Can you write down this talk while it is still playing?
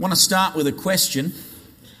I want to start with a question.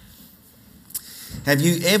 Have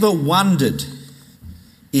you ever wondered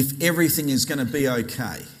if everything is going to be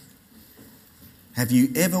okay? Have you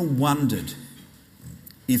ever wondered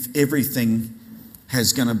if everything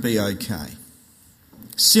is going to be okay?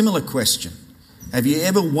 Similar question. Have you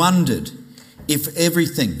ever wondered if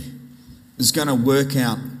everything is going to work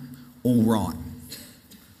out all right?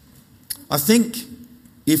 I think,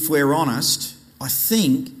 if we're honest, I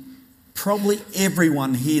think probably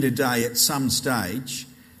everyone here today at some stage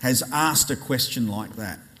has asked a question like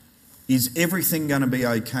that. Is everything going to be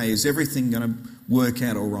okay? Is everything going to work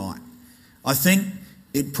out all right? I think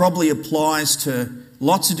it probably applies to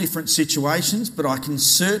lots of different situations, but I can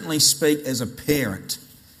certainly speak as a parent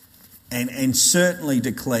and certainly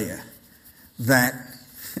declare that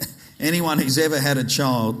anyone who's ever had a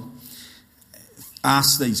child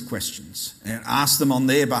ask these questions and ask them on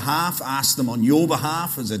their behalf, ask them on your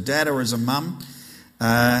behalf as a dad or as a mum.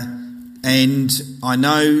 And I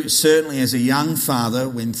know certainly as a young father,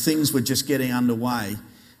 when things were just getting underway,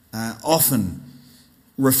 often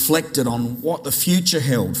reflected on what the future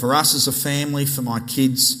held for us as a family, for my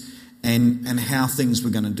kids, and how things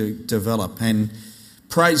were going to develop. And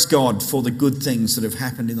praise God for the good things that have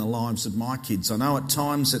happened in the lives of my kids. I know at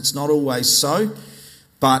times it's not always so,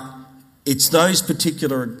 but it's those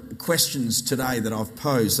particular questions today that I've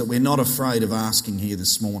posed that we're not afraid of asking here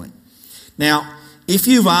this morning. Now, if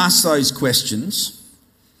you've asked those questions,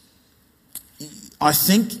 I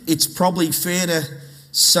think it's probably fair to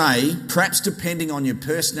say, perhaps depending on your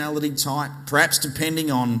personality type, perhaps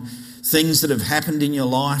depending on things that have happened in your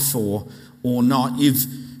life or not,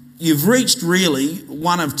 you've reached really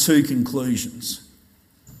one of two conclusions.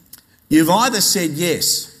 You've either said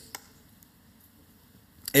yes,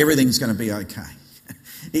 everything's going to be okay.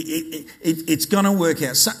 It's going to work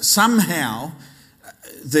out. Somehow,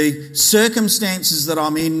 the circumstances that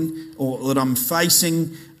I'm in or that I'm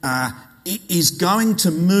facing is going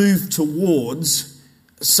to move towards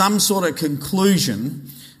some sort of conclusion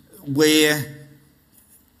where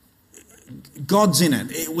God's in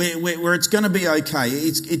it, where it's going to be okay.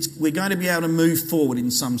 We're going to be able to move forward in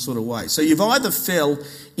some sort of way. So you've either fell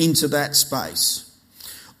into that space,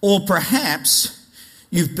 or perhaps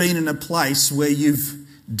you've been in a place where you've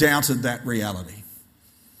doubted that reality.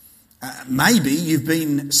 Maybe you've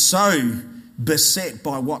been so beset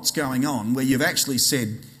by what's going on where you've actually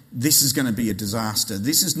said, this is going to be a disaster.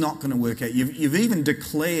 This is not going to work out. You've even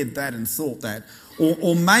declared that and thought that.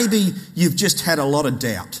 Or maybe you've just had a lot of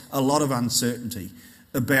doubt, a lot of uncertainty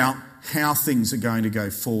about how things are going to go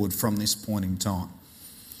forward from this point in time.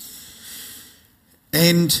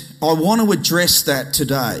 And I want to address that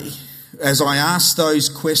today as I ask those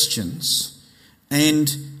questions,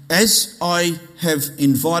 and as I have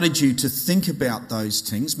invited you to think about those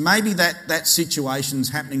things. Maybe that situation's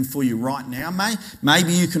happening for you right now.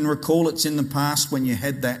 Maybe you can recall it's in the past when you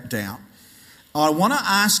had that doubt. I want to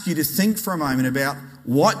ask you to think for a moment about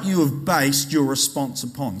what you have based your response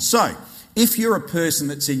upon. So, if you're a person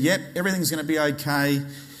that said, yep, everything's going to be okay,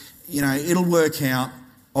 it'll work out,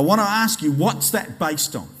 I want to ask you, what's that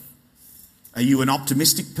based on? Are you an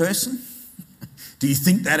optimistic person? Do you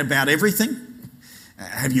think that about everything?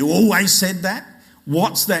 Have you always said that?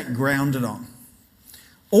 What's that grounded on?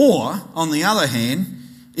 Or, on the other hand,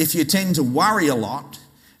 if you tend to worry a lot,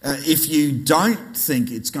 if you don't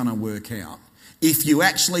think it's going to work out, if you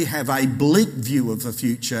actually have a bleak view of the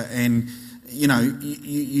future and,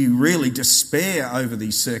 you really despair over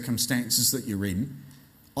these circumstances that you're in,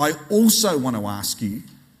 I also want to ask you,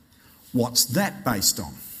 what's that based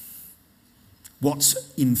on?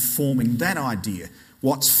 What's informing that idea?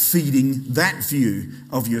 What's feeding that view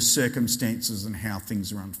of your circumstances and how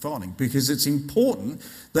things are unfolding? Because it's important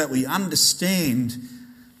that we understand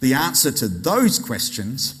the answer to those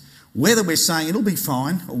questions, whether we're saying it'll be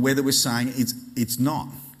fine or whether we're saying it's not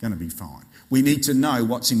going to be fine. We need to know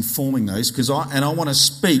what's informing those, I want to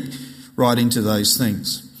speak right into those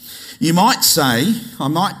things. You might say, I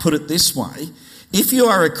might put it this way, if you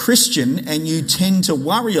are a Christian and you tend to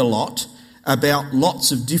worry a lot about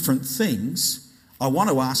lots of different things, I want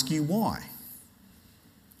to ask you why.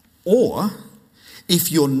 Or,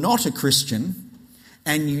 if you're not a Christian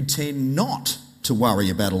and you tend not to worry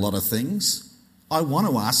about a lot of things, I want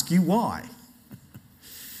to ask you why.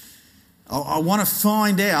 I want to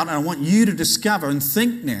find out, and I want you to discover and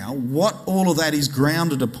think now what all of that is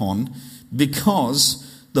grounded upon,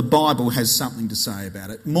 because the Bible has something to say about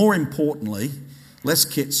it. More importantly, let's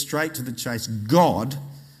get straight to the chase.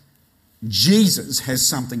 Jesus has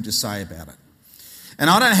something to say about it. And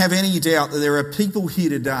I don't have any doubt that there are people here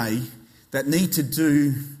today that need to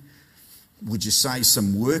do would you say,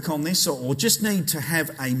 some work on this, or just need to have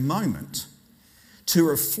a moment to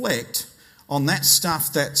reflect on that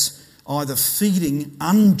stuff that's either feeding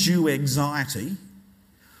undue anxiety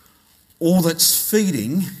or that's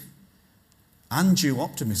feeding undue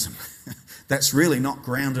optimism that's really not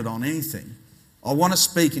grounded on anything? I want to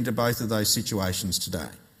speak into both of those situations today.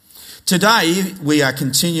 Today, we are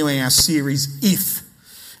continuing our series, If,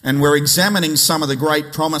 and we're examining some of the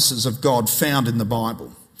great promises of God found in the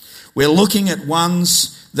Bible. We're looking at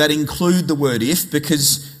ones that include the word if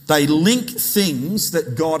because they link things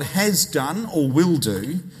that God has done or will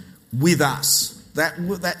do with us.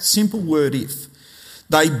 That simple word if.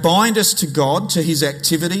 They bind us to God, to his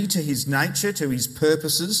activity, to his nature, to his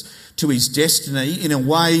purposes, to his destiny in a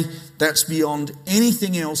way that's beyond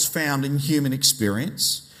anything else found in human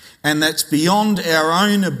experience, and that's beyond our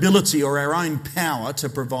own ability or our own power to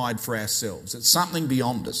provide for ourselves. It's something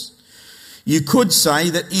beyond us. You could say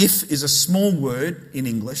that if is a small word in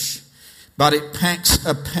English, but it packs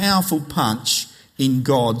a powerful punch in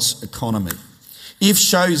God's economy. If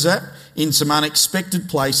shows up in some unexpected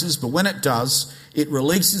places, but when it does, it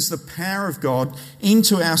releases the power of God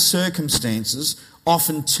into our circumstances,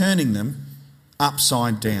 often turning them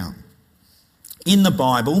upside down. In the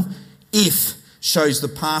Bible, if shows the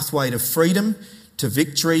pathway to freedom, to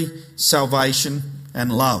victory, salvation,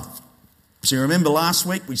 and love. So you remember last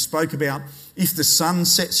week we spoke about if the Son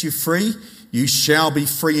sets you free, you shall be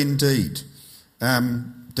free indeed.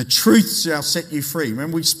 The truth shall set you free.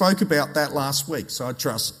 Remember we spoke about that last week, so I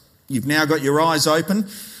trust you've now got your eyes open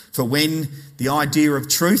for when the idea of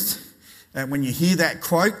truth, and when you hear that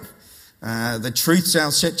quote, the truth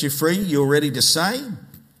shall set you free, you're ready to say,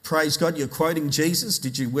 praise God, you're quoting Jesus.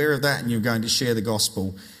 Did you aware of that? And you're going to share the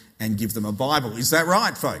gospel and give them a Bible. Is that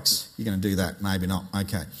right, folks? You're going to do that? Maybe not.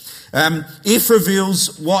 Okay. If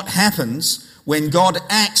reveals what happens when God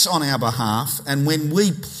acts on our behalf and when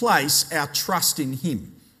we place our trust in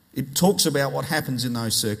him. It talks about what happens in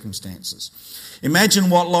those circumstances. Imagine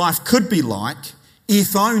what life could be like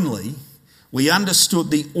if only we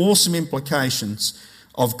understood the awesome implications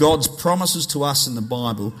of God's promises to us in the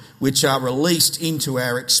Bible, which are released into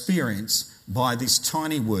our experience by this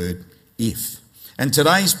tiny word, if. And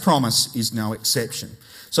today's promise is no exception.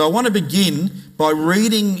 So I want to begin by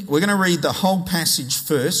reading, we're going to read the whole passage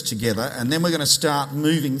first together, and then we're going to start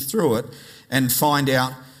moving through it and find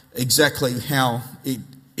out exactly how it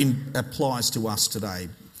applies to us today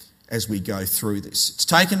as we go through this. It's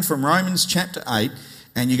taken from Romans chapter 8,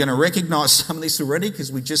 and you're going to recognise some of this already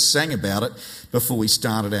because we just sang about it before we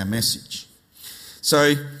started our message.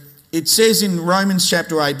 So it says in Romans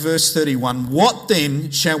chapter 8, verse 31, what then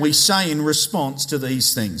shall we say in response to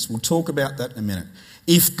these things? We'll talk about that in a minute.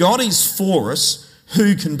 If God is for us,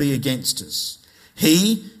 who can be against us?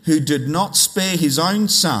 He who did not spare his own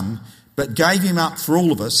son, but gave him up for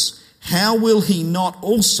all of us, how will he not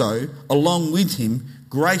also, along with him,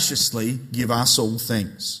 graciously give us all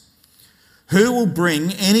things? Who will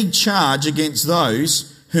bring any charge against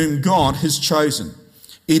those whom God has chosen?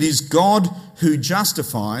 It is God who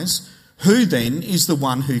justifies. Who then is the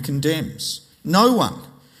one who condemns? No one.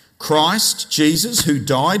 Christ Jesus, who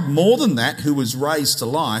died, more than that, who was raised to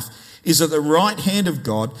life, is at the right hand of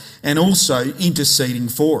God and also interceding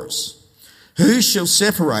for us. Who shall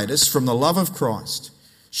separate us from the love of Christ?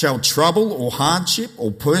 Shall trouble or hardship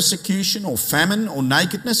or persecution or famine or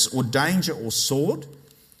nakedness or danger or sword?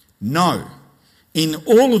 No. In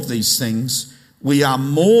all of these things, we are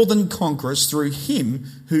more than conquerors through him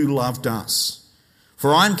who loved us.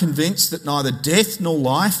 For I am convinced that neither death nor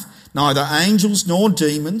life, neither angels nor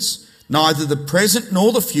demons, neither the present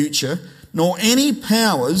nor the future, nor any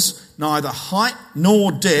powers, neither height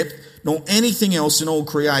nor depth, nor anything else in all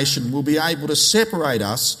creation will be able to separate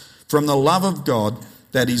us from the love of God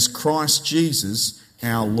that is Christ Jesus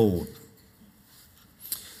our Lord.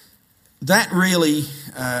 That really,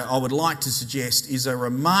 I would like to suggest, is a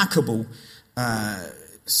remarkable,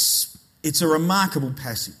 it's a remarkable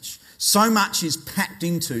passage. So much is packed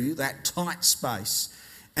into that tight space,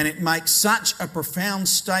 and it makes such a profound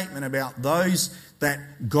statement about those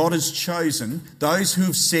that God has chosen, those who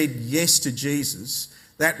have said yes to Jesus,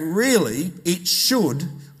 that really it should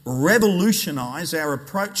revolutionise our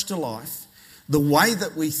approach to life, the way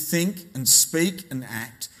that we think and speak and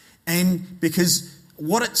act, and because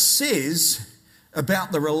what it says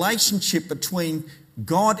about the relationship between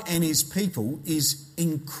God and his people is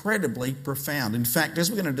incredibly profound. In fact, as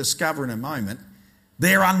we're going to discover in a moment,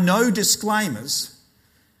 there are no disclaimers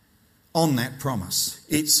on that promise.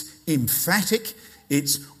 It's emphatic,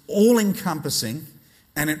 it's all-encompassing,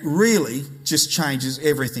 and it really just changes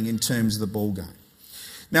everything in terms of the ballgame.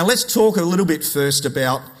 Now let's talk a little bit first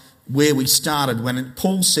about where we started when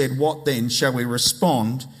Paul said, "What then shall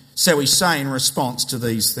we say in response to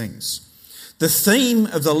these things?" The theme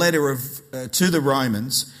of the letter to the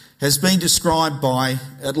Romans has been described by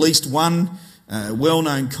at least one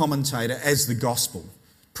well-known commentator as the gospel.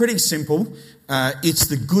 Pretty simple. It's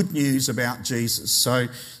the good news about Jesus. So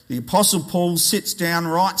the Apostle Paul sits down,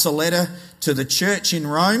 writes a letter to the church in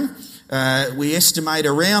Rome. We estimate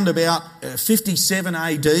around about 57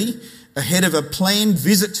 AD, ahead of a planned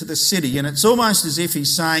visit to the city. And it's almost as if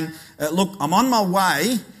he's saying, look, I'm on my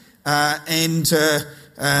way, and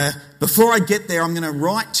before I get there, I'm going to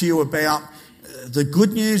write to you about the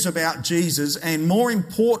good news about Jesus, and more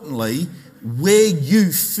importantly, where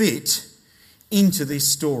you fit into this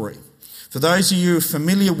story. For those of you who are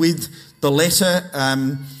familiar with the letter,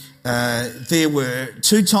 there were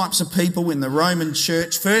two types of people in the Roman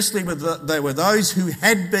church. Firstly, there were those who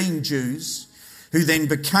had been Jews, who then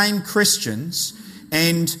became Christians,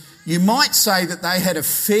 and you might say that they had a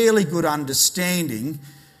fairly good understanding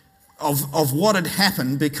of what had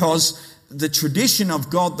happened, because the tradition of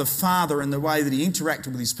God the Father and the way that he interacted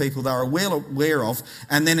with his people, they were well aware of.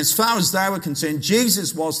 And then as far as they were concerned,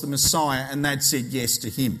 Jesus was the Messiah, and they'd said yes to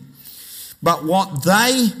him. But what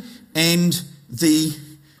they and the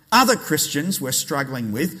other Christians were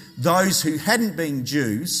struggling with, those who hadn't been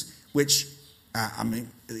Jews, which,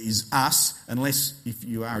 is us, unless if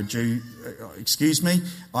you are a Jew, excuse me,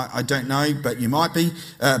 I don't know, but you might be.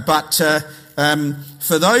 But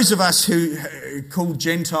for those of us who are called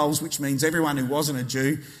Gentiles, which means everyone who wasn't a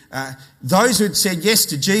Jew, those who had said yes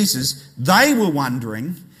to Jesus, they were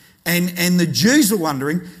wondering, and the Jews were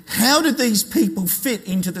wondering, how did these people fit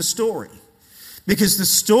into the story? Because the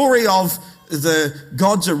story of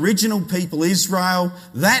God's original people, Israel,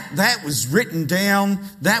 that was written down,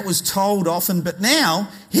 that was told often, but now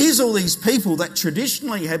here's all these people that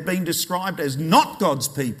traditionally had been described as not God's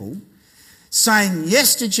people, saying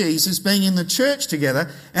yes to Jesus, being in the church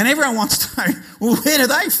together, and everyone wants to know, well, where do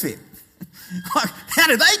they fit? How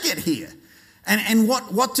do they get here? And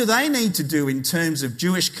what do they need to do in terms of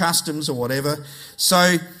Jewish customs or whatever?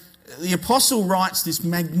 So the apostle writes this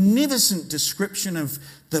magnificent description of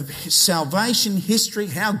the salvation history,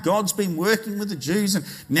 how God's been working with the Jews, and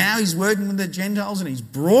now he's working with the Gentiles, and he's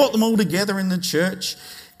brought them all together in the church.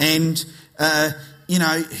 And,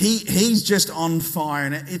 he's just on fire.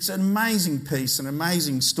 And it's an amazing piece, an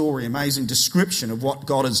amazing story, amazing description of what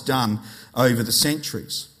God has done over the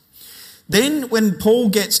centuries. Then when Paul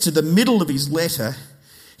gets to the middle of his letter,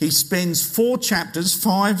 he spends 4 chapters,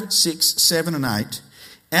 5, 6, 7 and 8,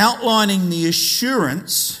 outlining the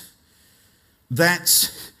assurance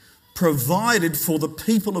that's provided for the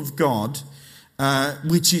people of God,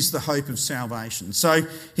 which is the hope of salvation. So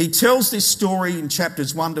he tells this story in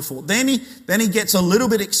chapters 1 to 4. Then he gets a little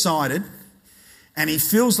bit excited, and he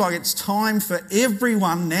feels like it's time for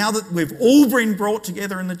everyone, now that we've all been brought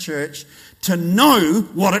together in the church, to know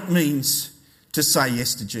what it means to say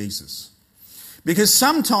yes to Jesus. Because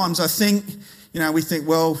sometimes I think, we think,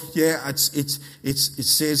 well, yeah, it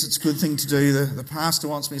says it's a good thing to do. The pastor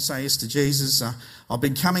wants me to say yes to Jesus. I've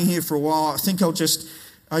been coming here for a while. I think I'll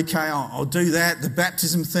do that. The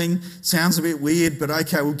baptism thing sounds a bit weird, but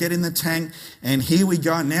okay, we'll get in the tank, and here we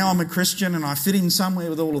go. Now I'm a Christian, and I fit in somewhere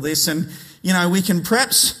with all of this. And, we can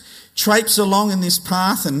perhaps traipse along in this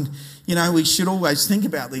path, and, we should always think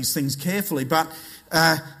about these things carefully. But,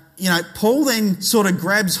 Paul then sort of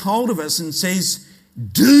grabs hold of us and says,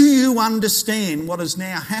 do you understand what has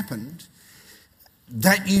now happened?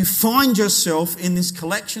 That you find yourself in this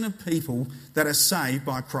collection of people that are saved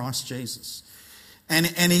by Christ Jesus. And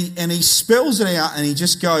he spells it out, and he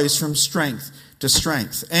just goes from strength to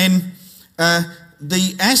strength. And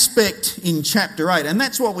the aspect in chapter 8, and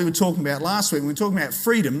that's what we were talking about last week. We were talking about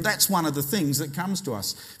freedom. That's one of the things that comes to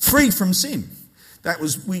us. Freed from sin.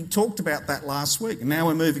 We talked about that last week. And now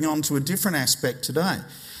we're moving on to a different aspect today.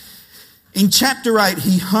 In chapter 8,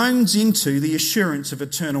 he hones into the assurance of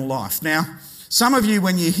eternal life. Now, some of you,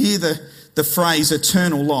 when you hear the phrase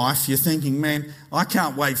eternal life, you're thinking, man, I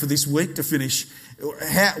can't wait for this week to finish.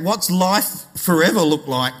 What's life forever look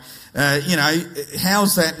like?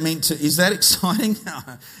 How's that meant to... Is that exciting?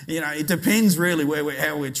 It depends really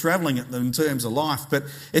how we're travelling in terms of life. But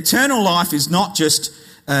eternal life is not just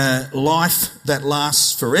life that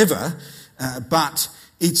lasts forever, but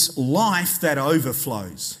it's life that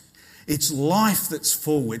overflows. It's life that's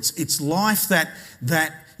full. It's life that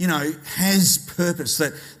has purpose.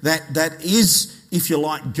 That is, if you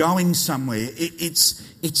like, going somewhere.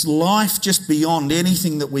 It's life just beyond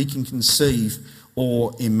anything that we can conceive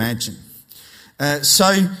or imagine.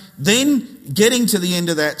 So then, getting to the end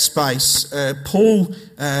of that space, Paul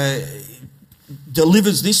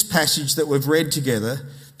delivers this passage that we've read together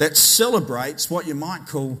that celebrates what you might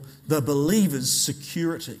call the believer's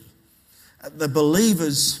security, the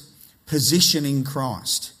believer's position in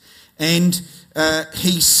Christ. And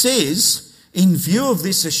he says, in view of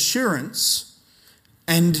this assurance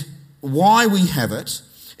and why we have it,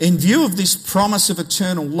 in view of this promise of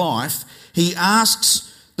eternal life, he asks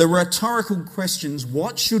the rhetorical questions: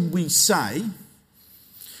 what should we say?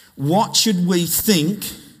 What should we think?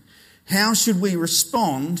 How should we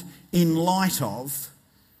respond in light of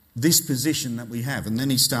this position that we have? And then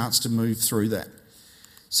he starts to move through that.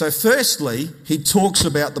 So firstly, he talks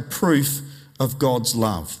about the proof of God's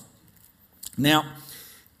love. Now,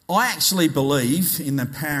 I actually believe in the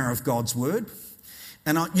power of God's word.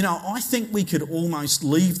 And I think we could almost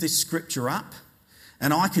leave this scripture up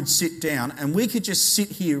and I could sit down and we could just sit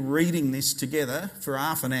here reading this together for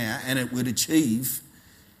half an hour and it would achieve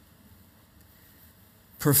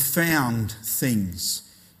profound things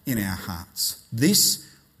in our hearts. This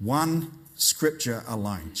one scripture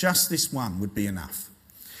alone, just this one, would be enough.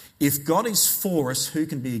 If God is for us, who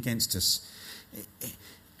can be against us?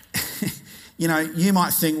 You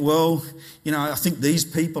might think, well, I think these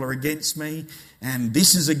people are against me and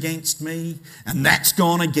this is against me and that's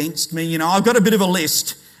gone against me. I've got a bit of a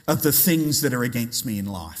list of the things that are against me in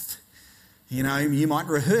life. You might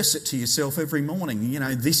rehearse it to yourself every morning.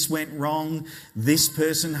 This went wrong, this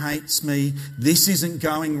person hates me, this isn't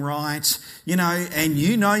going right, and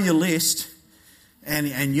your list, and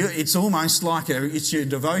it's almost like it's your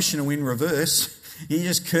devotional in reverse. You're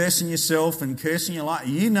just cursing yourself and cursing your life.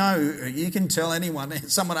 You can tell anyone,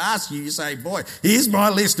 someone asks you, you say, boy, here's my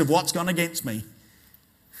list of what's gone against me.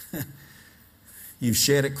 You've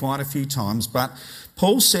shared it quite a few times, but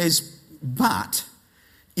Paul says, but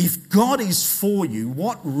if God is for you,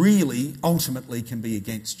 what really ultimately can be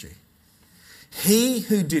against you? He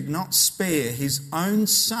who did not spare his own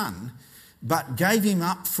son, but gave him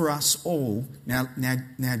up for us all. Now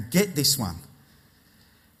get this one.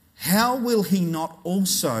 How will he not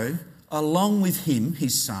also, along with him,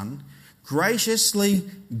 his son, graciously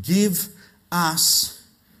give us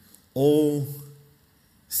all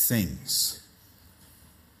things?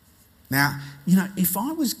 Now, if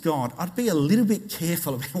I was God, I'd be a little bit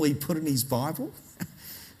careful about what he put in his Bible.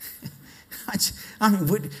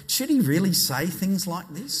 Should he really say things like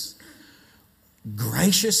this?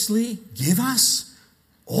 Graciously give us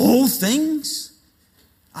all things?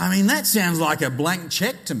 That sounds like a blank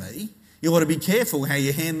cheque to me. You ought to be careful how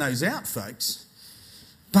you hand those out, folks.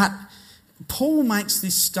 But Paul makes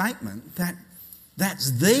this statement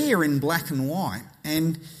that's there in black and white.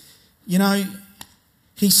 And,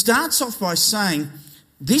 he starts off by saying,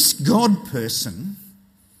 this God person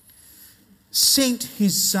sent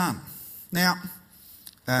his son. Now,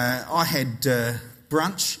 I had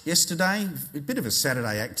brunch yesterday, a bit of a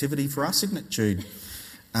Saturday activity for us, isn't it, Jude?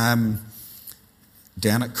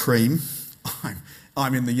 Down at Cream.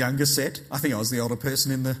 I'm in the younger set. I think I was the older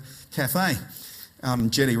person in the cafe.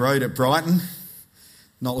 Jetty Road at Brighton.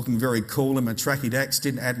 Not looking very cool in my tracky dacks.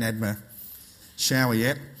 Hadn't had my shower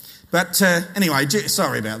yet. But anyway,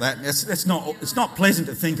 sorry about that. It's not pleasant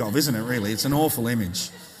to think of, isn't it, really? It's an awful image.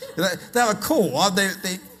 They were cool.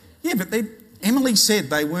 But Emily said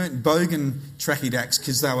they weren't bogan tracky dacks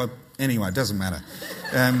because they were... Anyway, it doesn't matter.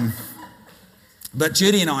 But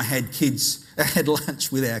Judy and I had lunch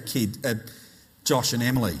with our kid, Josh and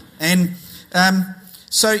Emily. And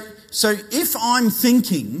so if I'm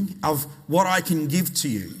thinking of what I can give to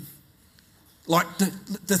you, like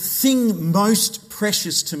the thing most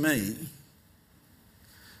precious to me,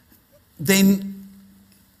 then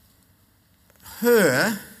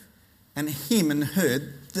her and him and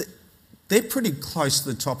her, they're pretty close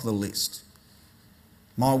to the top of the list.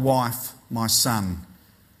 My wife, my son,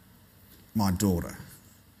 my daughter.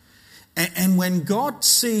 And when God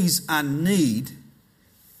sees a need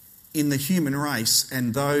in the human race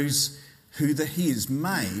and those who he has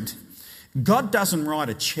made, God doesn't write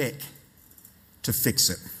a cheque to fix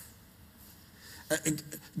it.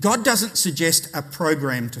 God doesn't suggest a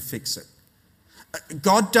program to fix it.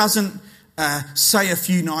 God doesn't say a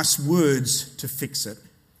few nice words to fix it.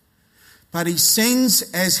 But he sends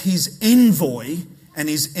as his envoy and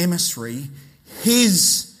his emissary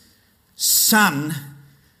his son,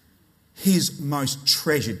 his most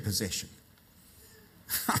treasured possession.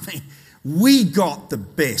 We got the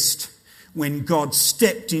best when God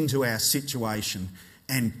stepped into our situation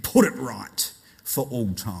and put it right for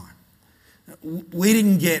all time. We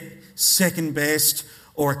didn't get second best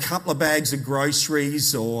or a couple of bags of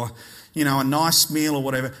groceries or, a nice meal or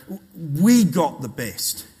whatever. We got the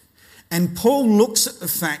best. And Paul looks at the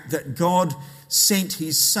fact that God sent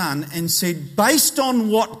his Son and said, based on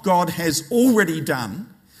what God has already done,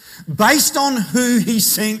 based on who he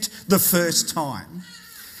sent the first time,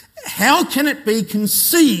 how can it be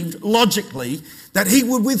conceived logically that he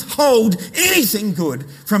would withhold anything good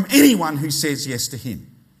from anyone who says yes to him?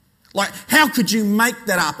 Like, how could you make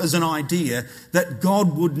that up as an idea that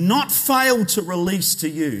God would not fail to release to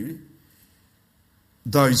you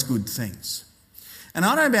those good things? And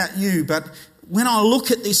I don't know about you, but when I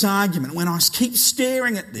look at this argument, when I keep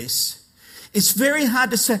staring at this, it's very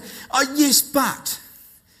hard to say, oh yes, but.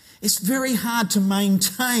 It's very hard to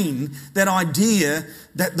maintain that idea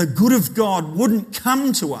that the good of God wouldn't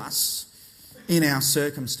come to us in our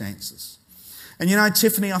circumstances. And you know,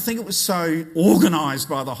 Tiffany, I think it was so organised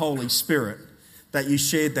by the Holy Spirit that you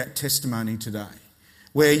shared that testimony today,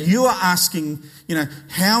 where you are asking, you know,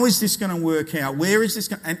 how is this going to work out? Where is this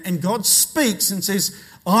going? And God speaks and says,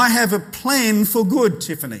 I have a plan for good,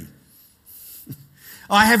 Tiffany.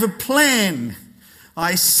 I have a plan.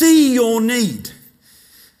 I see your need.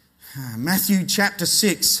 Matthew chapter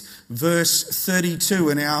 6, verse 32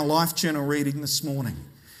 in our Life Journal reading this morning.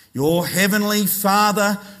 Your heavenly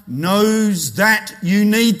Father knows that you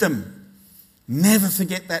need them. Never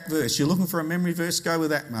forget that verse. You're looking for a memory verse? Go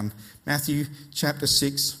with that one. Matthew chapter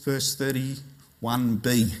 6, verse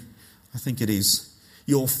 31b. I think it is.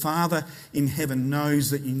 Your Father in heaven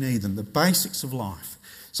knows that you need them. The basics of life.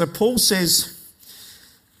 So Paul says,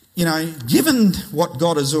 you know, given what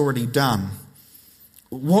God has already done,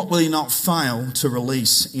 what will he not fail to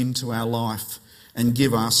release into our life and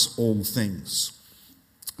give us all things?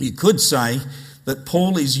 You could say that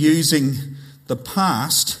Paul is using the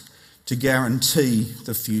past to guarantee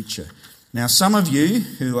the future. Now, some of you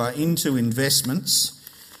who are into investments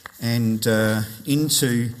and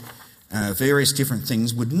into various different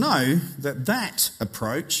things would know that that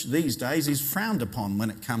approach these days is frowned upon when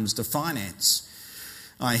it comes to finance.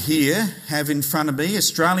 I here have in front of me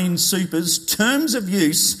Australian Super's terms of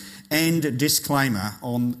use and disclaimer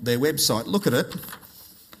on their website. Look at it.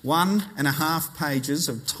 1.5 pages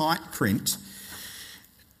of tight print.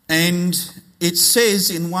 And it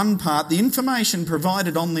says in one part, the information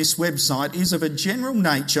provided on this website is of a general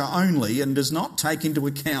nature only and does not take into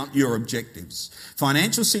account your objectives,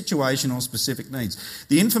 financial situation or specific needs.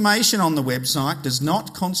 The information on the website does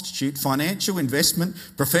not constitute financial, investment,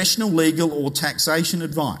 professional, legal or taxation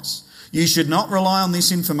advice. You should not rely on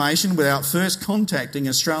this information without first contacting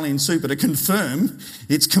Australian Super to confirm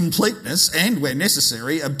its completeness and, where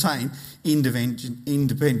necessary, obtain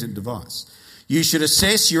independent advice. You should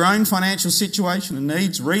assess your own financial situation and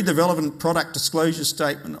needs, read the relevant product disclosure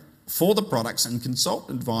statement for the products and consult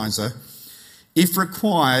an advisor if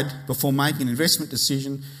required before making an investment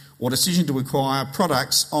decision or decision to acquire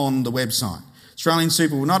products on the website. Australian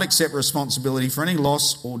Super will not accept responsibility for any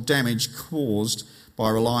loss or damage caused by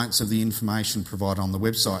reliance of the information provided on the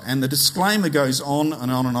website. And the disclaimer goes on and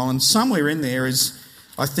on and on. And somewhere in there is,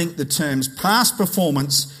 I think, the terms past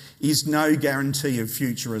performance is no guarantee of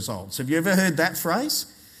future results. Have you ever heard that phrase?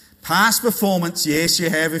 Past performance, yes you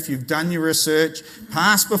have if you've done your research.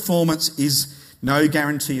 Past performance is no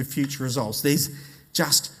guarantee of future results. There's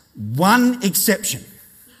just one exception.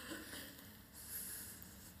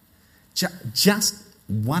 Just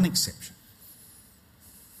one exception.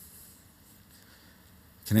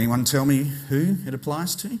 Can anyone tell me who it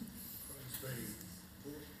applies to?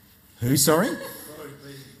 Who, sorry?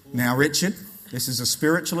 Now, Richard, this is a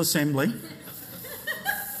spiritual assembly.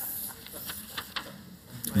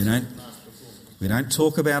 We don't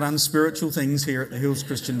talk about unspiritual things here at the Hills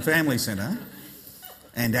Christian Family Centre.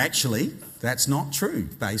 And actually, that's not true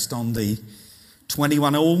based on the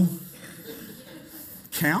 21 all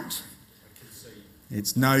count.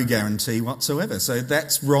 It's no guarantee whatsoever. So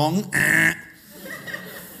that's wrong.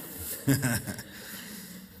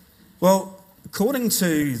 Well, according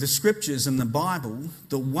to the scriptures and the Bible,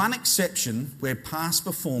 the one exception where past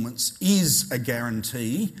performance is a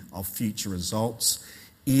guarantee of future results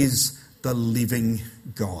is the living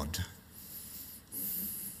God.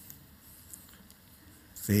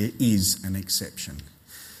 There is an exception.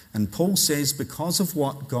 And Paul says because of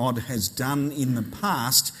what God has done in the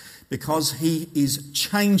past, because he is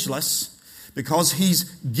changeless, because he's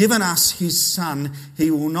given us his Son,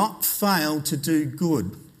 he will not fail to do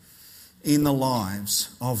good in the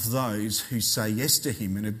lives of those who say yes to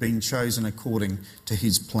him and have been chosen according to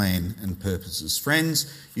his plan and purposes.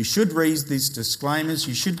 Friends, you should read these disclaimers,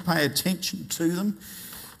 you should pay attention to them,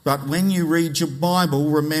 but when you read your Bible,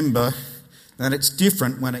 remember that it's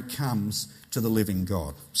different when it comes to the living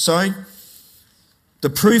God. So, the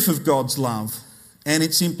proof of God's love and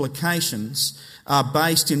its implications are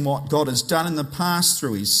based in what God has done in the past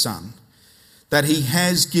through his Son. that he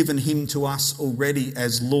has given him to us already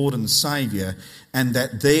as Lord and Saviour, and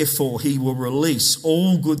that therefore he will release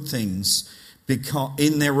all good things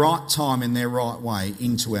in their right time, in their right way,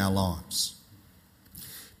 into our lives.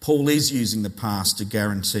 Paul is using the past to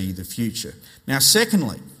guarantee the future. Now,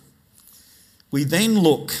 secondly, we then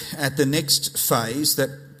look at the next phase that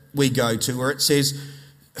we go to, where it says,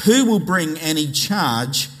 who will bring any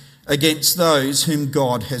charge against those whom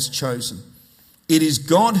God has chosen? It is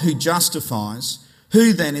God who justifies.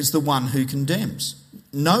 Who then is the one who condemns?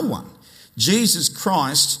 No one. Jesus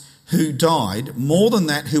Christ, who died, more than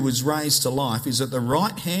that, who was raised to life, is at the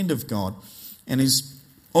right hand of God and is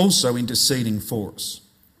also interceding for us.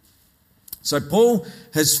 So Paul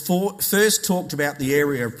has first talked about the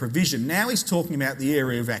area of provision. Now he's talking about the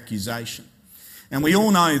area of accusation. And we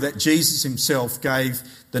all know that Jesus himself gave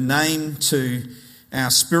the name to our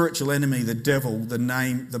spiritual enemy, the devil, the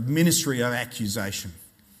ministry of accusation.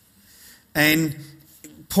 And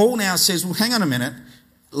Paul now says, well, hang on a minute.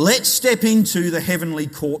 Let's step into the heavenly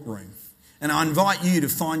courtroom. And I invite you to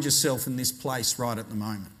find yourself in this place right at the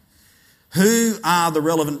moment. Who are the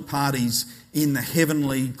relevant parties in the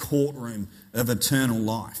heavenly courtroom of eternal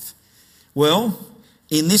life? Well,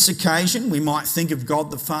 in this occasion, we might think of God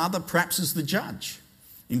the Father perhaps as the judge.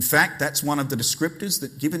 In fact, that's one of the descriptors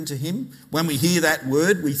that given to him. When we hear that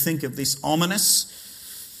word, we think of this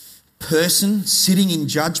ominous person sitting in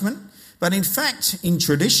judgment. But in fact, in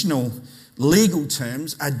traditional legal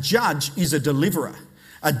terms, a judge is a deliverer.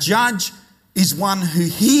 A judge is one who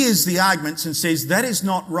hears the arguments and says, that is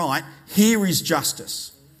not right, here is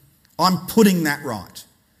justice. I'm putting that right.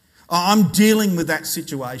 I'm dealing with that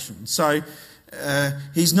situation. So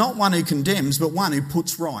he's not one who condemns, but one who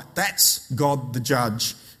puts right. That's God the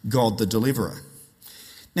judge, God the deliverer.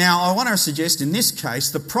 Now, I want to suggest in this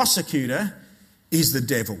case, the prosecutor is the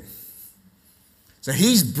devil. So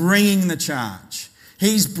he's bringing the charge.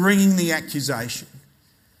 He's bringing the accusation.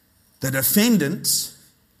 The defendants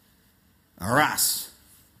are us.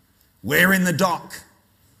 We're in the dock.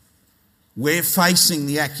 We're facing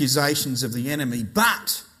the accusations of the enemy,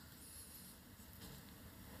 but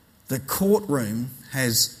the courtroom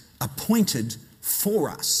has appointed for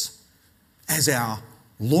us as our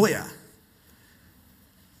lawyer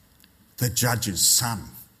the judge's son.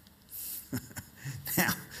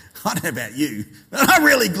 Now, I don't know about you, but I'm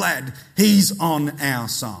really glad he's on our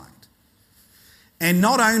side. And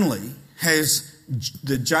not only has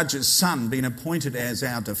the judge's son been appointed as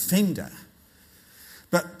our defender,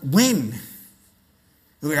 but when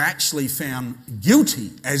we're actually found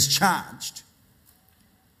guilty as charged,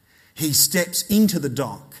 he steps into the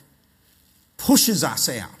dock, pushes us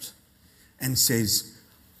out, and says,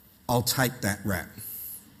 I'll take that rap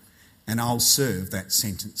and I'll serve that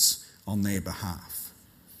sentence on their behalf.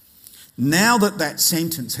 Now that that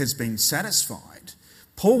sentence has been satisfied,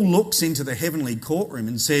 Paul looks into the heavenly courtroom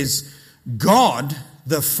and says, God,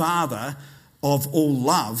 the Father of all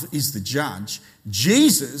love, is the judge.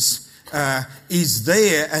 Jesus is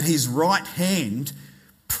there at his right hand,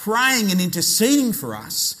 praying and interceding for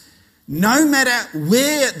us. No matter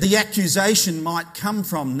where the accusation might come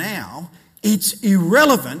from now, it's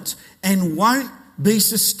irrelevant and won't be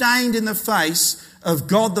sustained in the face of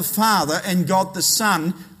God the Father and God the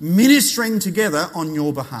Son ministering together on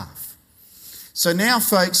your behalf. So now,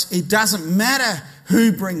 folks, it doesn't matter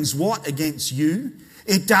who brings what against you.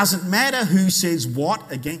 It doesn't matter who says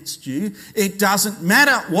what against you. It doesn't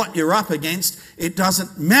matter what you're up against. It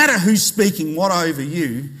doesn't matter who's speaking what over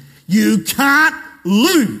you. You can't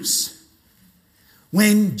lose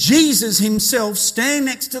when Jesus himself stands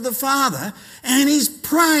next to the Father and is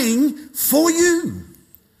praying for you.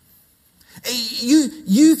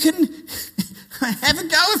 You can have a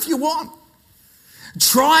go if you want.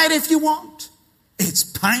 Try it if you want. It's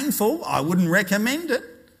painful. I wouldn't recommend it.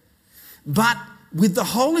 But with the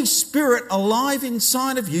Holy Spirit alive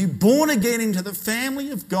inside of you, born again into the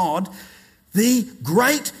family of God, the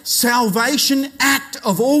great salvation act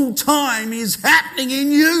of all time is happening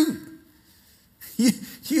in you.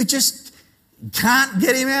 You just can't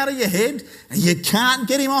get him out of your head, and you can't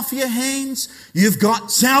get him off your hands. You've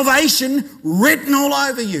got salvation written all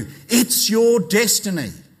over you. It's your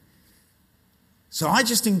destiny. So I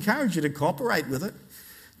just encourage you to cooperate with it,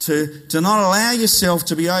 to not allow yourself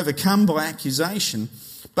to be overcome by accusation,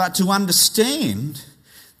 but to understand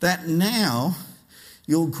that now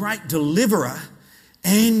your great deliverer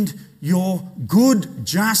and your good,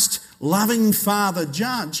 just, loving Father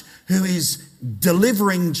Judge, who is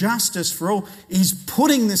delivering justice for all, is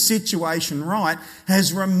putting the situation right,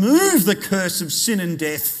 has removed the curse of sin and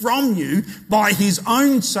death from you by his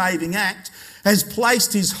own saving act, has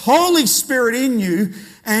placed his Holy Spirit in you,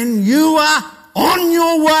 and you are on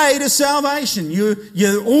your way to salvation.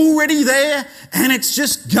 You're already there, and it's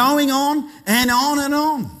just going on and on and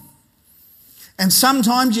on. And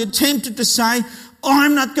sometimes you're tempted to say,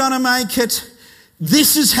 I'm not going to make it.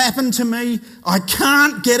 This has happened to me. I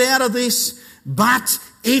can't get out of this. But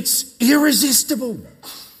it's irresistible.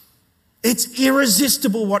 It's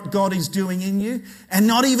irresistible what God is doing in you, and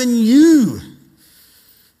not even you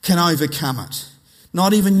can overcome it.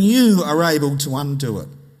 Not even you are able to undo it.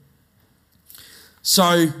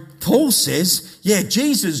 So Paul says, yeah,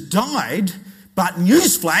 Jesus died, but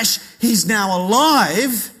newsflash, he's now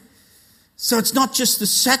alive. So it's not just the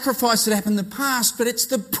sacrifice that happened in the past, but it's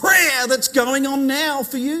the prayer that's going on now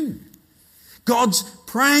for you. God's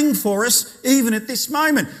praying for us even at this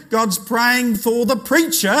moment. God's praying for the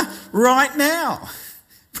preacher right now.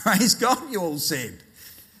 Praise God, you all said.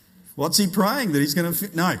 What's he praying? That he's going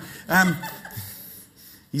to... No.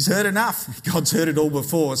 He's heard enough. God's heard it all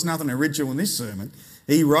before. It's nothing original in this sermon.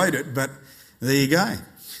 He wrote it, but there you go.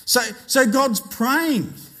 So God's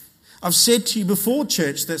praying. I've said to you before,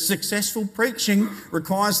 church, that successful preaching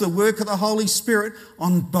requires the work of the Holy Spirit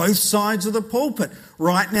on both sides of the pulpit.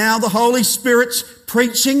 Right now, the Holy Spirit's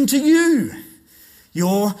preaching to you.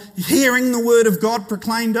 You're hearing the word of God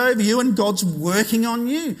proclaimed over you, and God's working on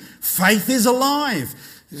you. Faith is alive.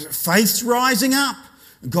 Faith's rising up.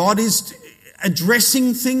 God is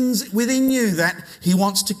addressing things within you that he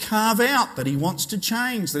wants to carve out, that he wants to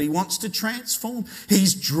change, that he wants to transform.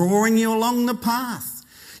 He's drawing you along the path.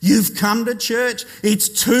 You've come to church. It's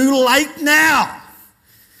too late now.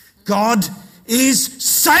 God is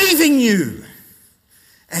saving you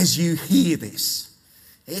as you hear this.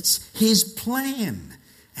 It's his plan.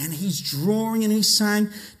 And he's drawing and he's saying,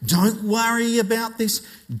 don't worry about this.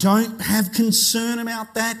 Don't have concern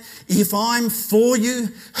about that. If I'm for you,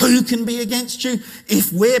 who can be against you?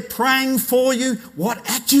 If we're praying for you, what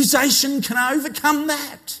accusation can overcome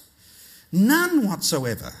that? None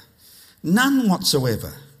whatsoever. None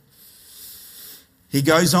whatsoever. He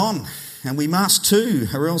goes on, and we must too,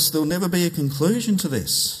 or else there'll never be a conclusion to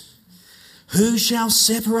this. Who shall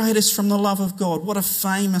separate us from the love of God? What a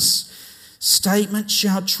famous statement.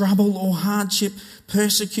 Shall trouble or hardship,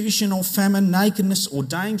 persecution or famine, nakedness or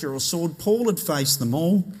danger or sword? Paul had faced them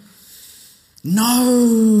all.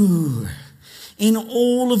 No. In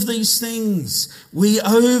all of these things, we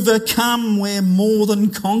overcome. We're more than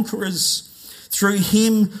conquerors through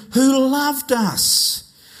him who loved us.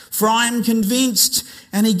 For I am convinced,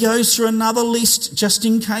 and he goes through another list just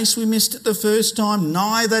in case we missed it the first time,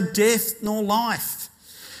 neither death nor life,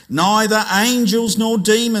 neither angels nor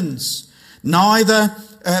demons, neither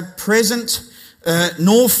present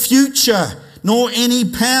nor future, nor any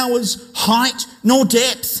powers, height nor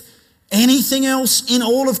depth, anything else in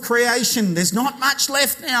all of creation. There's not much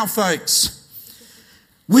left now, folks.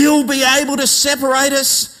 Will be able to separate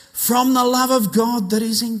us from the love of God that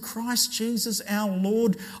is in Christ Jesus our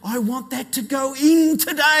Lord. I want that to go in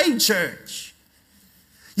today, church.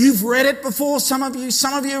 You've read it before, some of you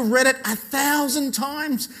have read it 1,000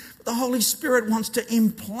 times. But the Holy Spirit wants to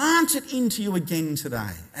implant it into you again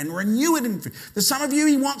today and renew it. For some of you,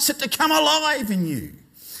 he wants it to come alive in you.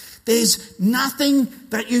 There's nothing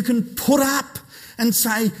that you can put up and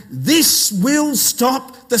say, this will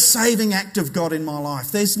stop the saving act of God in my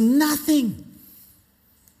life. There's nothing.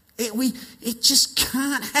 It just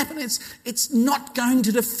can't happen. It's not going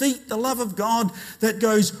to defeat the love of God that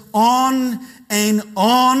goes on and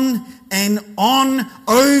on and on,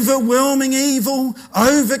 overwhelming evil,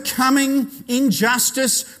 overcoming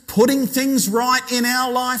injustice, putting things right in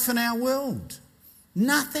our life and our world.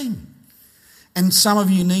 Nothing. And some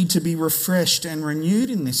of you need to be refreshed and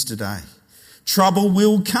renewed in this today. Trouble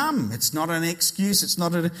will come. It's not an excuse. It's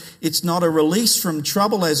not a release from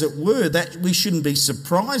trouble, as it were. That we shouldn't be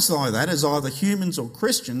surprised by that as either humans or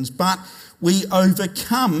Christians, but we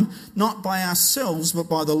overcome not by ourselves, but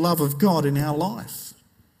by the love of God in our life.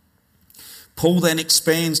 Paul then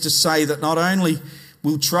expands to say that not only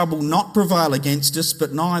will trouble not prevail against us,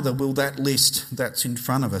 but neither will that list that's in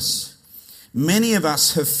front of us. Many of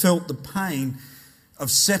us have felt the pain of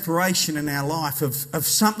separation in our life, of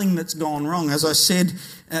something that's gone wrong. As I said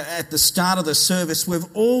at the start of the service, we've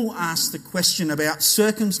all asked the question about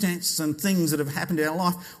circumstances and things that have happened in our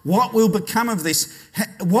life. What will become of this?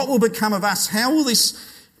 What will become of us? How will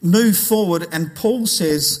this move forward? And Paul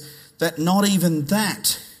says that not even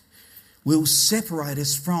that will separate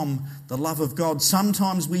us from the love of God.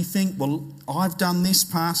 Sometimes we think, well, I've done this,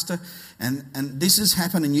 Pastor, and this has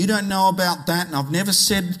happened, and you don't know about that, and I've never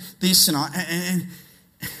said this,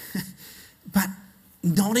 but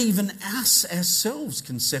not even us ourselves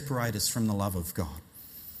can separate us from the love of God.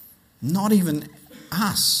 Not even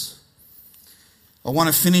us. I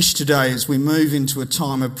want to finish today as we move into a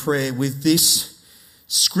time of prayer with this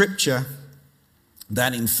scripture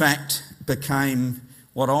that in fact became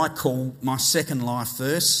what I call my second life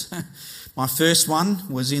verse. My first one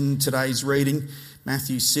was in today's reading,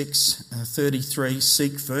 Matthew 6:33,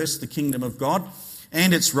 seek first the kingdom of God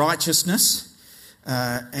and its righteousness,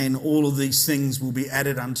 and all of these things will be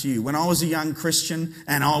added unto you. When I was a young Christian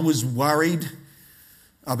and I was worried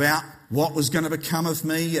about what was going to become of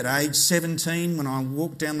me at age 17 when I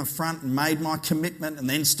walked down the front and made my commitment and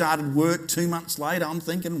then started work 2 months later, I'm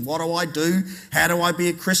thinking, what do I do? How do I be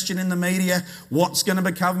a Christian in the media? What's going to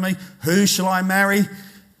become of me? Who shall I marry?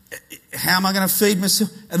 How am I going to feed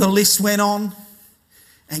myself? And the list went on.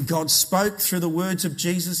 And God spoke through the words of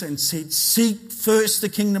Jesus and said, seek first the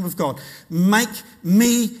kingdom of God. Make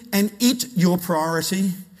me and it your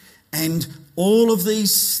priority, and all of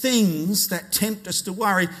these things that tempt us to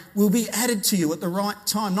worry will be added to you at the right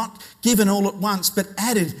time. Not given all at once, but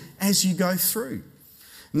added as you go through.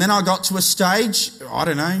 And then I got to a stage, I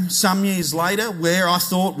don't know, some years later, where I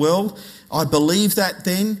thought, well, I believe that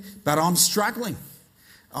then, but I'm struggling.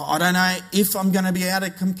 I don't know if I'm going to be able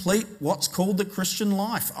to complete what's called the Christian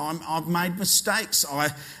life. I've made mistakes.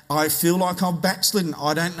 I feel like I've backslidden.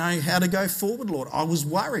 I don't know how to go forward, Lord. I was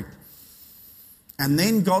worried. And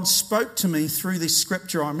then God spoke to me through this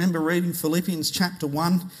scripture. I remember reading Philippians chapter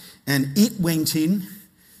 1, and it went in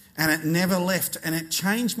and it never left, and it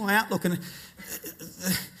changed my outlook. And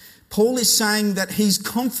Paul is saying that he's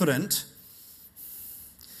confident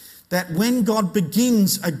that when God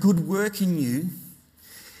begins a good work in you,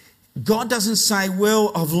 God doesn't say,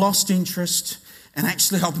 well, I've lost interest and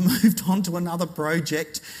actually I've moved on to another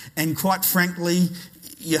project, and quite frankly,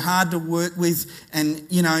 you're hard to work with, and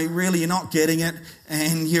really you're not getting it,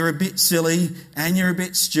 and you're a bit silly and you're a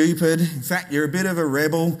bit stupid. In fact, you're a bit of a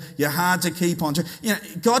rebel. You're hard to keep on to.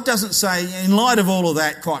 God doesn't say, in light of all of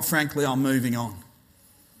that, quite frankly, I'm moving on.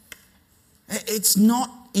 It's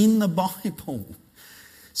not in the Bible.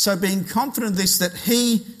 So being confident of this, that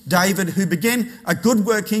he, David, who began a good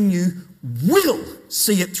work in you, will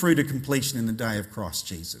see it through to completion in the day of Christ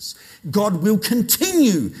Jesus. God will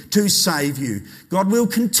continue to save you. God will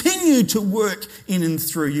continue to work in and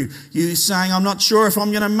through you. You're saying, I'm not sure if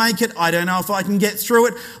I'm going to make it. I don't know if I can get through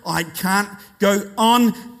it. I can't go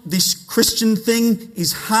on. This Christian thing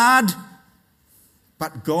is hard.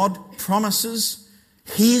 But God promises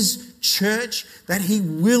his church that he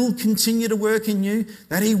will continue to work in you,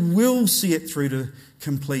 that he will see it through to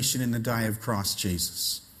completion in the day of Christ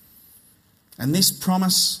Jesus. And this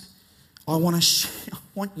promise, I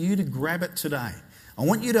want you to grab it today. I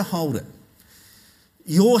want you to hold it.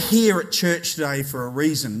 You're here at church today for a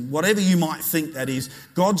reason. Whatever you might think that is,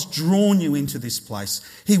 God's drawn you into this place.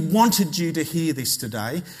 He wanted you to hear this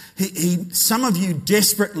today. Some of you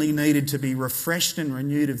desperately needed to be refreshed and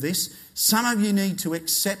renewed of this. Some of you need to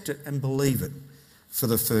accept it and believe it for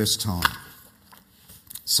the first time.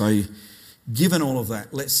 So, given all of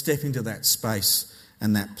that, let's step into that space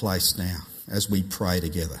and that place now as we pray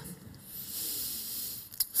together.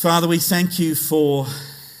 Father, we thank you for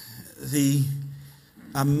the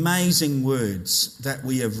amazing words that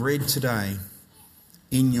we have read today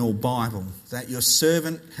in your Bible, that your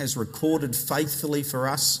servant has recorded faithfully for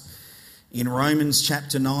us in Romans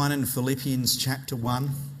chapter 9 and Philippians chapter 1.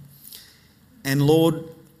 And Lord,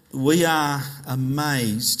 we are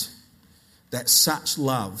amazed that such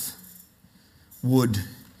love would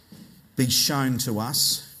be shown to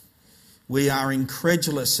us. We are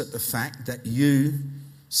incredulous at the fact that you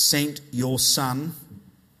sent your Son,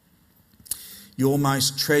 your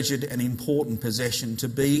most treasured and important possession, to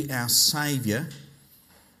be our Saviour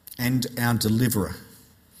and our Deliverer.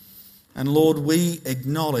 And Lord, we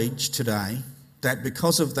acknowledge today that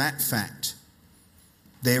because of that fact,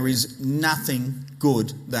 there is nothing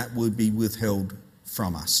good that would be withheld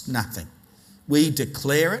from us. Nothing. We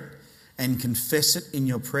declare it and confess it in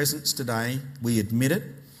your presence today. We admit it.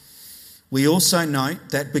 We also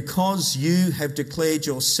note that because you have declared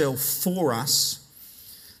yourself for us,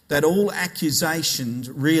 that all accusations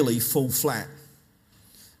really fall flat.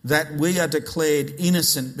 That we are declared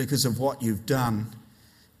innocent because of what you've done.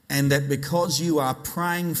 And that because you are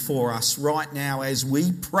praying for us right now as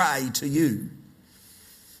we pray to you,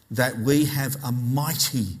 that we have a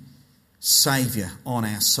mighty Saviour on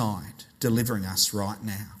our side, delivering us right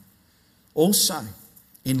now. Also,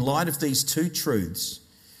 in light of these two truths,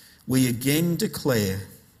 we again declare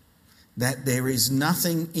that there is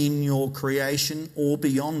nothing in your creation or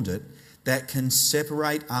beyond it that can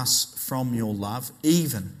separate us from your love,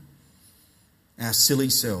 even our silly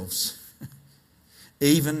selves,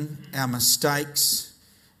 even our mistakes,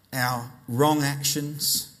 our wrong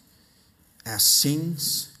actions, our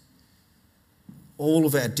sins, all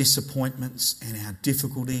of our disappointments and our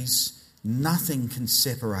difficulties, nothing can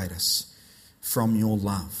separate us from your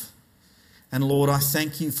love. And Lord, I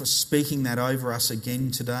thank you for speaking that over us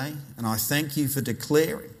again today. And I thank you for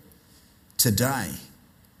declaring today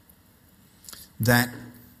that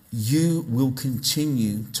you will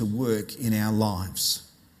continue to work in our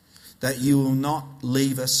lives, that you will not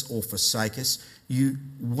leave us or forsake us. You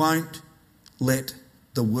won't let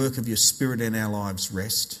the work of your Spirit in our lives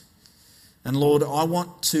rest. And Lord, I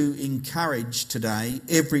want to encourage today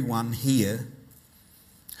everyone here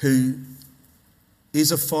who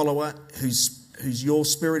is a follower, whose your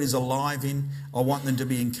Spirit is alive in. I want them to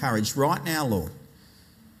be encouraged right now, Lord.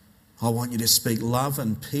 I want you to speak love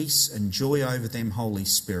and peace and joy over them, Holy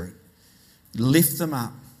Spirit. Lift them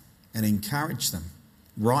up and encourage them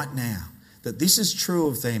right now that this is true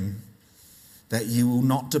of them, that you will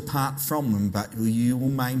not depart from them, but you will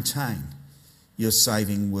maintain your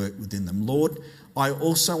saving work within them. Lord, I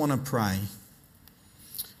also want to pray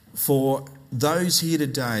for those here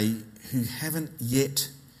today who haven't yet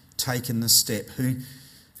taken the step,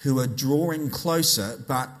 who are drawing closer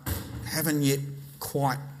but haven't yet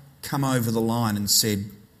quite come over the line and said,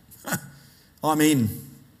 I'm in.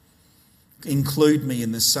 Include me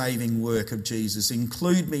in the saving work of Jesus.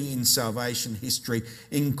 Include me in salvation history.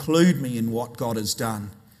 Include me in what God has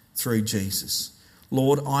done through Jesus.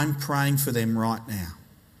 Lord, I'm praying for them right now.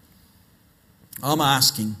 I'm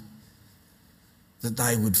asking that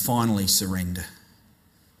they would finally surrender,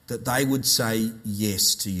 that they would say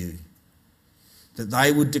yes to you, that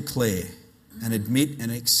they would declare and admit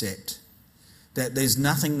and accept that there's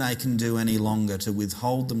nothing they can do any longer to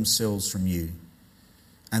withhold themselves from you,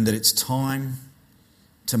 and that it's time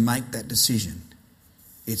to make that decision.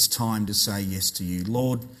 It's time to say yes to you.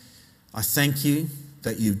 Lord, I thank you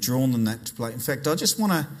that you've drawn them that place. In fact, I just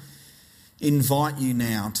want to invite you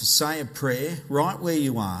now to say a prayer right where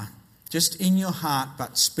you are, just in your heart,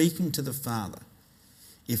 but speaking to the Father.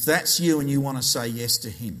 If that's you and you want to say yes to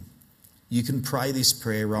him, you can pray this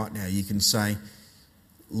prayer right now. You can say,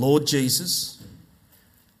 Lord Jesus,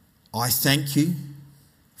 I thank you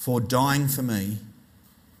for dying for me,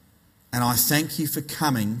 and I thank you for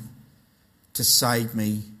coming to save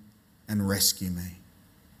me and rescue me.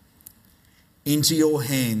 Into your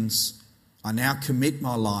hands I now commit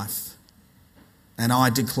my life, and I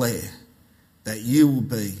declare that you will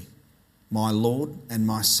be my Lord and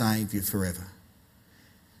my Saviour forever.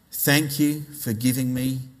 Thank you for giving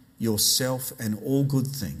me yourself and all good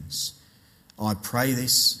things. I pray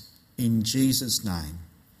this in Jesus' name.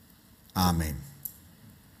 Amen.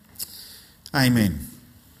 Amen.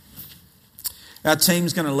 Our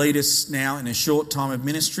team's going to lead us now in a short time of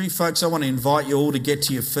ministry. Folks, I want to invite you all to get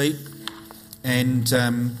to your feet, and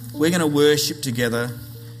we're going to worship together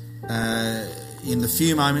in the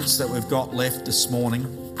few moments that we've got left this morning.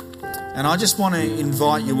 And I just want to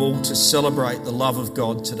invite you all to celebrate the love of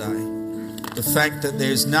God today. The fact that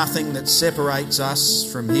there's nothing that separates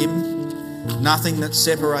us from him, nothing that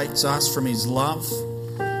separates us from his love,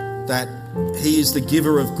 that he is the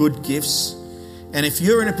giver of good gifts. And if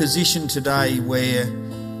you're in a position today where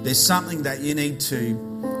there's something that you need to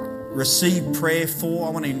receive prayer for, I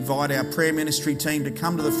want to invite our prayer ministry team to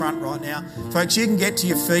come to the front right now. Folks, you can get to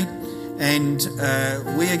your feet, and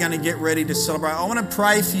we are going to get ready to celebrate. I want to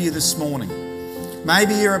pray for you this morning.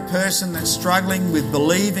 Maybe you're a person that's struggling with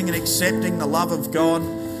believing and accepting the love of God.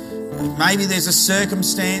 Maybe there's a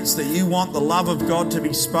circumstance that you want the love of God to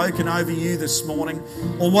be spoken over you this morning,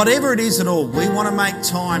 or whatever it is at all. We want to make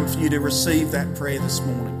time for you to receive that prayer this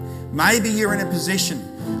morning. Maybe you're in a position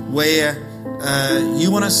where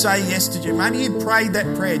you want to say yes to Jesus. Maybe you prayed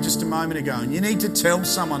that prayer just a moment ago and you need to tell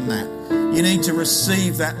someone that. You need to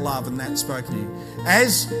receive that love and that spoken to you.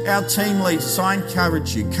 As our team leads, I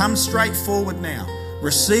encourage you, come straight forward now.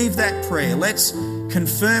 Receive that prayer. Let's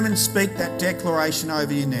confirm and speak that declaration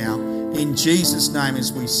over you now in Jesus' name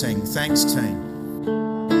as we sing. Thanks, team.